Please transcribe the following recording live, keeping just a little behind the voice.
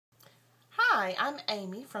Hi, I'm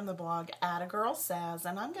Amy from the blog Atta Girl Says,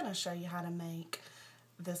 and I'm going to show you how to make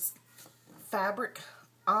this fabric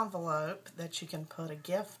envelope that you can put a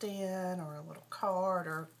gift in or a little card,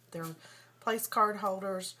 or they're place card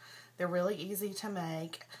holders. They're really easy to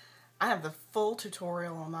make. I have the full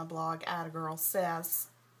tutorial on my blog Atta Girl Says,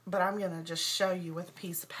 but I'm going to just show you with a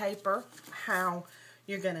piece of paper how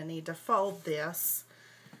you're going to need to fold this.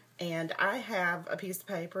 And I have a piece of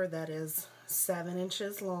paper that is 7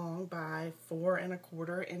 inches long by 4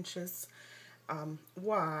 1/4 inches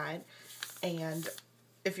wide. And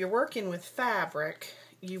if you're working with fabric,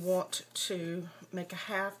 you want to make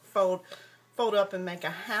a fold up and make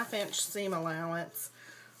a 1/2 inch seam allowance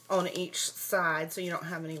on each side so you don't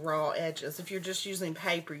have any raw edges. If you're just using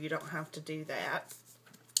paper, you don't have to do that.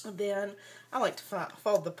 Then I like to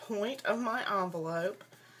fold the point of my envelope,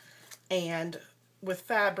 and with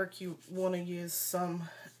fabric you want to use some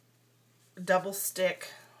double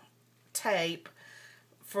stick tape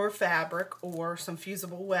for fabric or some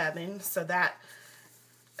fusible webbing so that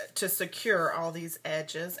to secure all these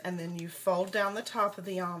edges, and then you fold down the top of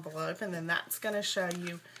the envelope, and then that's going to show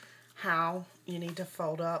you how you need to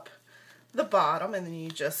fold up the bottom, and then you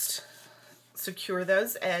just secure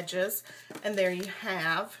those edges, and there you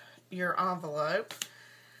have your envelope.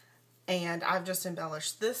 And I've just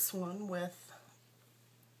embellished this one with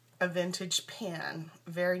a vintage pin.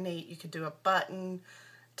 Very neat. You could do a button,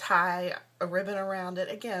 tie a ribbon around it.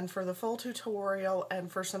 Again, for the full tutorial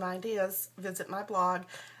and for some ideas, visit my blog,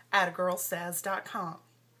 attagirlsays.com.